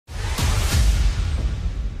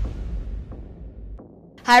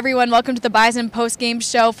Hi everyone, welcome to the Bison post-game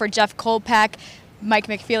show. For Jeff Kolpak, Mike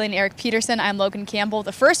McFeely, and Eric Peterson, I'm Logan Campbell.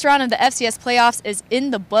 The first round of the FCS playoffs is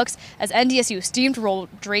in the books as NDSU steamrolled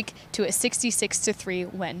Drake to a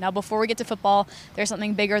 66-3 win. Now before we get to football, there's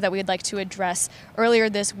something bigger that we'd like to address. Earlier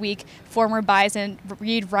this week, former Bison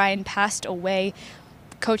Reed Ryan passed away.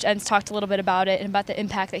 Coach Entz talked a little bit about it and about the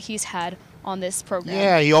impact that he's had on this program.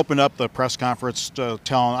 Yeah, he opened up the press conference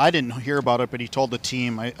telling, I didn't hear about it, but he told the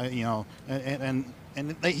team, and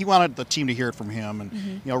he wanted the team to hear it from him.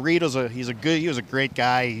 And Reed was a great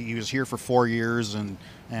guy. He was here for 4 years, and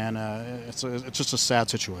it's just a sad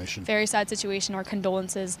situation. Very sad situation. Our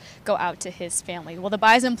condolences go out to his family. Well, the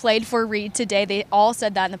Bison played for Reed today. They all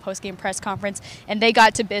said that in the post-game press conference, and they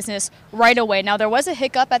got to business right away. Now, there was a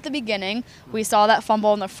hiccup at the beginning. We saw that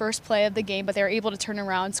fumble in the first play of the game, but they were able to turn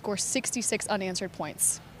around, score 66 unanswered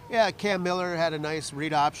points. Yeah, Cam Miller had a nice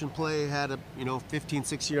read option play, had a 15,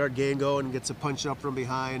 16-yard gain going and gets a punch up from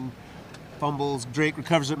behind, fumbles. Drake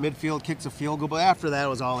recovers at midfield, kicks a field goal, but after that it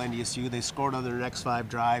was all NDSU. They scored on their next 5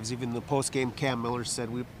 drives. Even the post-game Cam Miller said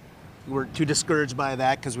we weren't too discouraged by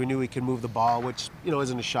that because we knew we could move the ball, which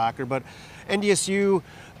isn't a shocker. But NDSU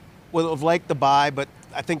would have liked the bye, but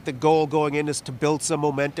I think the goal going in is to build some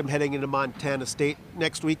momentum heading into Montana State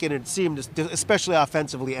next weekend. It seemed, especially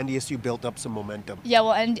offensively, NDSU built up some momentum. Yeah,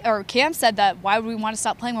 well, Cam said that why would we want to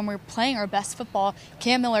stop playing when we're playing our best football?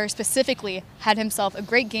 Cam Miller specifically had himself a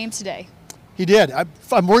great game today. He did.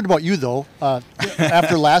 I'm worried about you, though.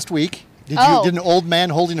 After last week, did an old man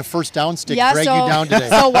holding a first down stick drag you down today?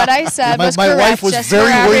 So what I said was my correct. My wife was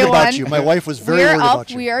very worried about you. My wife was very worried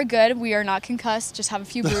about you. We are good. We are not concussed. Just have a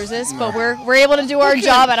few bruises, but we're able to do our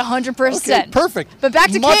job at 100%. Okay, perfect. But back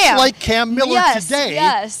to Much Cam. Much like Cam Miller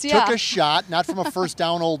today took a shot, not from a first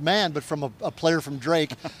down old man, but from a player from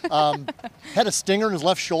Drake. Had a stinger in his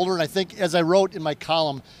left shoulder, and I think, as I wrote in my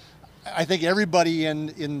column, I think everybody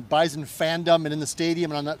in Bison fandom and in the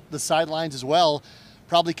stadium and on the sidelines as well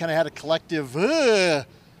probably kind of had a collective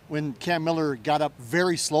when Cam Miller got up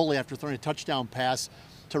very slowly after throwing a touchdown pass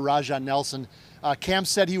to Raja Nelson. Cam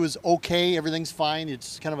said he was okay, everything's fine.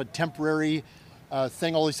 It's kind of a temporary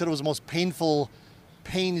thing. Although he said it was the most painful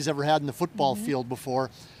pain he's ever had in the football field before.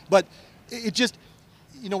 But it just,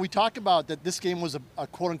 we talk about that this game was a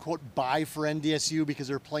quote-unquote bye for NDSU because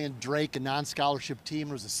they were playing Drake, a non-scholarship team.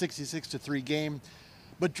 It was a 66-3 game.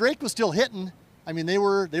 But Drake was still hitting. I mean, they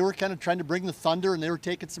were kind of trying to bring the thunder, and they were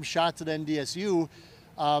taking some shots at NDSU.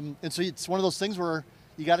 And so it's one of those things where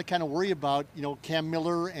you got to kind of worry about, Cam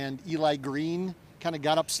Miller and Eli Green kind of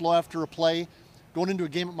got up slow after a play. Going into a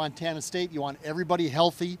game at Montana State, you want everybody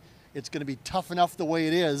healthy. It's going to be tough enough the way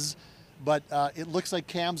it is. But it looks like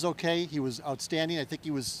Cam's okay. He was outstanding. I think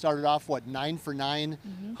he started off, 9 for 9,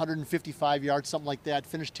 155 yards, something like that.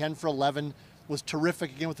 Finished 10 for 11. Was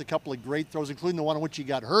terrific again with a couple of great throws, including the one in which he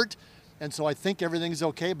got hurt. And so I think everything's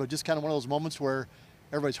okay, but just kind of one of those moments where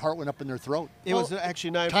everybody's heart went up in their throat. It was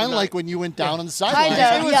actually 9 for 9. Kind of like when you went down on the sidelines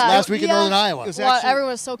yeah. last week in Northern Iowa.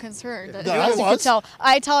 Everyone was so concerned.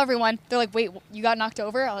 I tell everyone, they're like, wait, you got knocked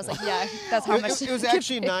over? I was like, yeah, that's how much. It was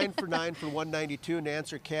actually 9 for 9 for 192. And to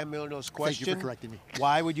answer Cam Miller's question, thank you for correcting me.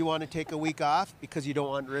 Why would you want to take a week off? Because you don't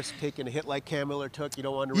want to risk taking a hit like Cam Miller took. You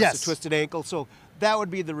don't want to risk a twisted ankle. So that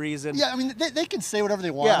would be the reason. Yeah, I mean, they can say whatever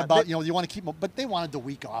they want about, you want to keep them, but they wanted the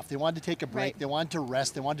week off. They wanted to take a break. Right. They wanted to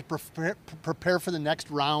rest. They wanted to prepare for the next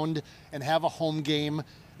round and have a home game.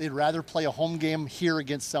 They'd rather play a home game here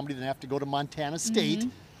against somebody than have to go to Montana State.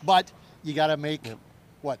 But you got to make,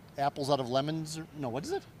 apples out of lemons? What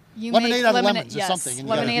is it? Lemonade out of lemons or something.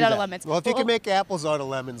 Lemonade out of lemons. Well, if you can make apples out of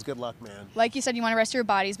lemons, good luck, man. Like you said, you want to rest your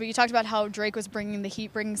bodies, but you talked about how Drake was bringing the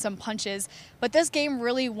heat, bringing some punches. But this game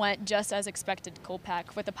really went just as expected,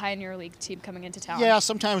 Kolpak, with the Pioneer League team coming into town. Yeah,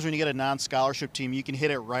 sometimes when you get a non-scholarship team, you can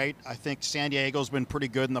hit it right. I think San Diego's been pretty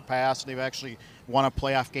good in the past. They've actually won a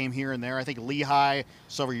playoff game here and there. I think Lehigh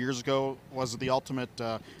several years ago was the ultimate.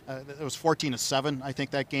 It was 14-7. I think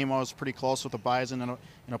that game was pretty close with the Bison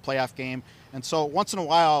in a playoff game. And so once in a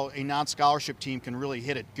while, a non-scholarship team can really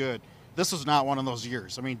hit it good. This is not one of those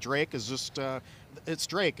years. I mean, Drake is just it's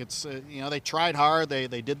Drake. It's they tried hard. They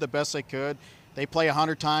did the best they could. They play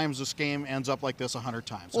 100 times. This game ends up like this 100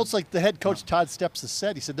 times. Well, it's like the head coach Todd Steps has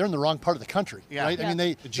said. He said they're in the wrong part of the country. Yeah. Right? Yeah. I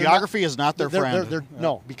mean, the geography is not their friend.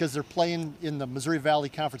 No, because they're playing in the Missouri Valley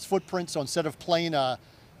Conference footprint. So instead of playing a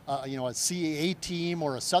CAA team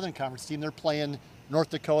or a Southern Conference team, they're playing North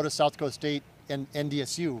Dakota, South Dakota State, and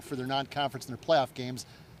NDSU for their non-conference and their playoff games.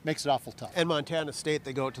 makes it awful tough. And Montana State,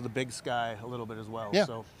 they go to the Big Sky a little bit as well. Yeah.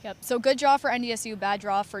 So. Yep. So good draw for NDSU, bad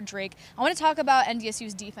draw for Drake. I want to talk about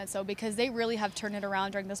NDSU's defense, though, because they really have turned it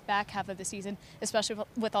around during this back half of the season, especially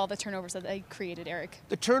with all the turnovers that they created, Eric.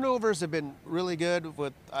 The turnovers have been really good.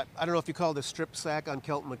 With I don't know if you call it a strip sack on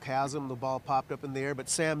Kelton McCasm. The ball popped up in the air, but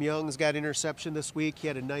Sam Young's got interception this week. He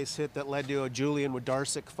had a nice hit that led to a Julian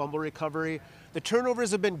Wodarczyk fumble recovery. The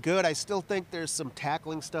turnovers have been good. I still think there's some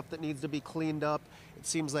tackling stuff that needs to be cleaned up. It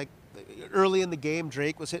seems like early in the game,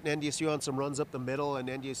 Drake was hitting NDSU on some runs up the middle, and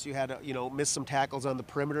NDSU had to, missed some tackles on the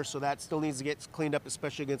perimeter. So that still needs to get cleaned up,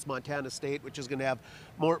 especially against Montana State, which is going to have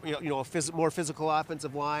more, more physical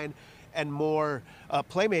offensive line and more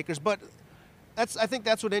playmakers. But I think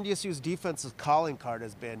that's what NDSU's defense's calling card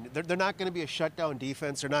has been. They're not going to be a shutdown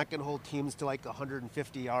defense. They're not going to hold teams to like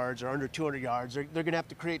 150 yards or under 200 yards. They're going to have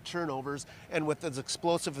to create turnovers. And with as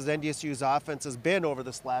explosive as NDSU's offense has been over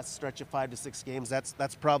this last stretch of 5 to 6 games,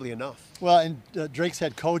 that's probably enough. Well, and Drake's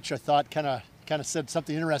head coach, I thought, kind of said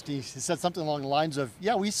something interesting. He said something along the lines of,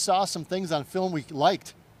 "Yeah, we saw some things on film we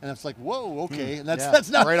liked." And it's like, whoa, okay. And that's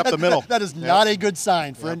not right up the middle. That is not a good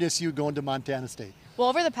sign for NDSU going to Montana State. Well,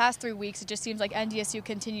 over the past 3 weeks, it just seems like NDSU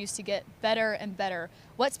continues to get better and better.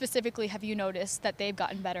 What specifically have you noticed that they've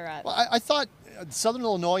gotten better at? Well, I thought Southern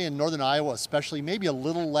Illinois and Northern Iowa especially, maybe a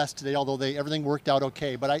little less today, although everything worked out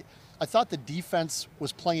okay. But I thought the defense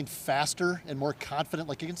was playing faster and more confident.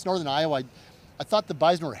 Like against Northern Iowa, I thought the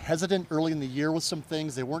Bison were hesitant early in the year with some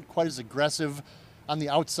things. They weren't quite as aggressive on the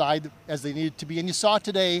outside as they needed to be. And you saw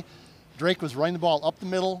today, Drake was running the ball up the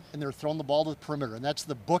middle, and they were throwing the ball to the perimeter. And that's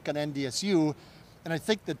the book on NDSU. And I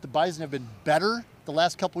think that the Bison have been better the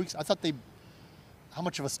last couple weeks. I thought how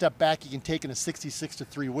much of a step back you can take in a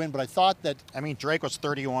 66-3 win, but I thought that. I mean, Drake was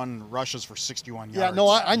 31 rushes for 61 yards. Yeah, no,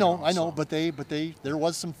 I know, but there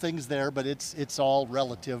was some things there, but it's all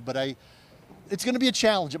relative. But it's going to be a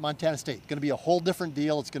challenge at Montana State. It's going to be a whole different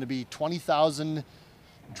deal. It's going to be 20,000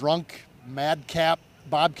 drunk, madcap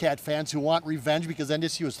Bobcat fans who want revenge because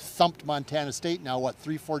NDSU has thumped Montana State now,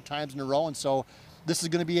 3-4 times in a row, and so this is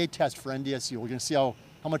going to be a test for NDSU. We're going to see how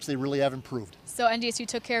much they really have improved. So NDSU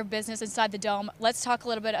took care of business inside the Dome. Let's talk a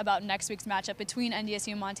little bit about next week's matchup between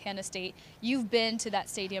NDSU and Montana State. You've been to that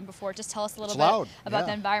stadium before. Just tell us a little bit about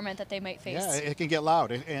the environment that they might face. Yeah, it can get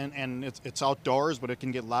loud, and it's outdoors, but it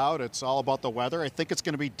can get loud. It's all about the weather. I think it's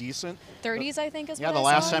going to be decent. 30s, I think, is what I saw. Yeah, the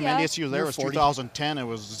last time NDSU was there was 40. 2010. It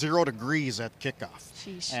was 0 degrees at kickoff.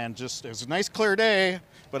 Sheesh. And it was a nice clear day,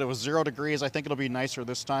 but it was 0 degrees. I think it'll be nicer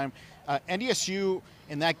this time. NDSU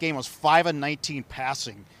in that game was 5 of 19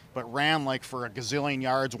 passing, but ran like for a gazillion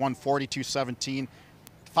yards, won 42-17.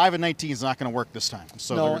 5 of 19 is not going to work this time.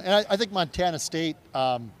 So no, and I think Montana State,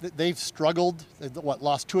 they've struggled.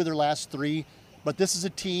 Lost 2 of their last 3. But this is a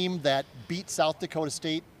team that beat South Dakota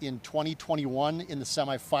State in 2021 in the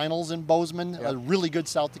semifinals in Bozeman, a really good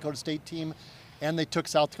South Dakota State team. And they took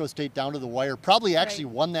South Dakota State down to the wire. Probably actually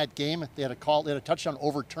won that game. They had a touchdown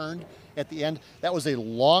overturned at the end. That was a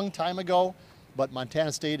long time ago, but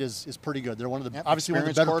Montana State is pretty good. They're obviously one of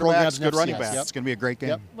the better programs in good FCS. running backs. It's going to be a great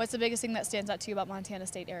game. What's the biggest thing that stands out to you about Montana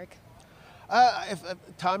State, Eric?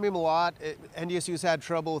 Tommy Mellott, NDSU's had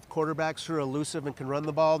trouble with quarterbacks who are elusive and can run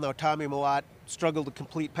the ball. Now Tommy Mellott struggled to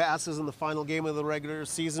complete passes in the final game of the regular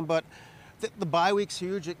season, but the bye week's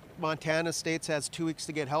huge. Montana State has 2 weeks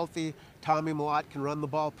to get healthy. Tommy Mellott can run the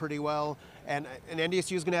ball pretty well, and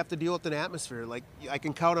NDSU is going to have to deal with an atmosphere. Like I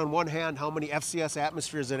can count on one hand how many FCS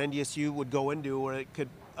atmospheres that NDSU would go into where it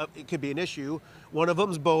could be an issue. One of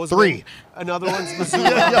them's Bozeman. 3. Another one's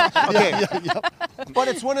Missoula. But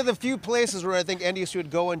it's one of the few places where I think NDSU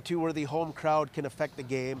would go into where the home crowd can affect the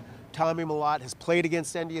game. Tommy Mellott has played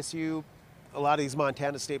against NDSU. A lot of these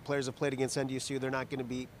Montana State players have played against NDSU. They're not going to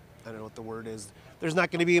be, I don't know what the word is. There's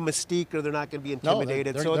not going to be a mystique, or they're not going to be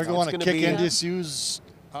intimidated. No, they're going to kick NDSU's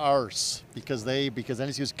arse because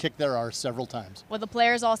NDSU's kicked their arse several times. Well, the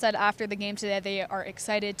players all said after the game today they are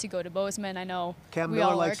excited to go to Bozeman. I know Cam we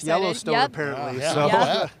Miller all likes excited. Yellowstone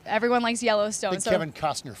apparently. Everyone likes Yellowstone. Big Kevin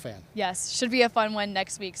Costner fan. Yes, should be a fun one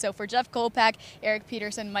next week. So for Jeff Kolpak, Eric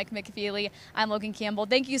Peterson, Mike McFeely, I'm Logan Campbell.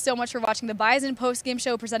 Thank you so much for watching the Bison postgame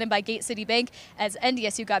show presented by Gate City Bank as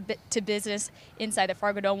NDSU got to business inside the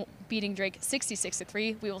Fargodome, beating Drake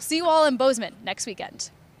 66-3. We will see you all in Bozeman next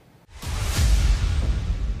weekend.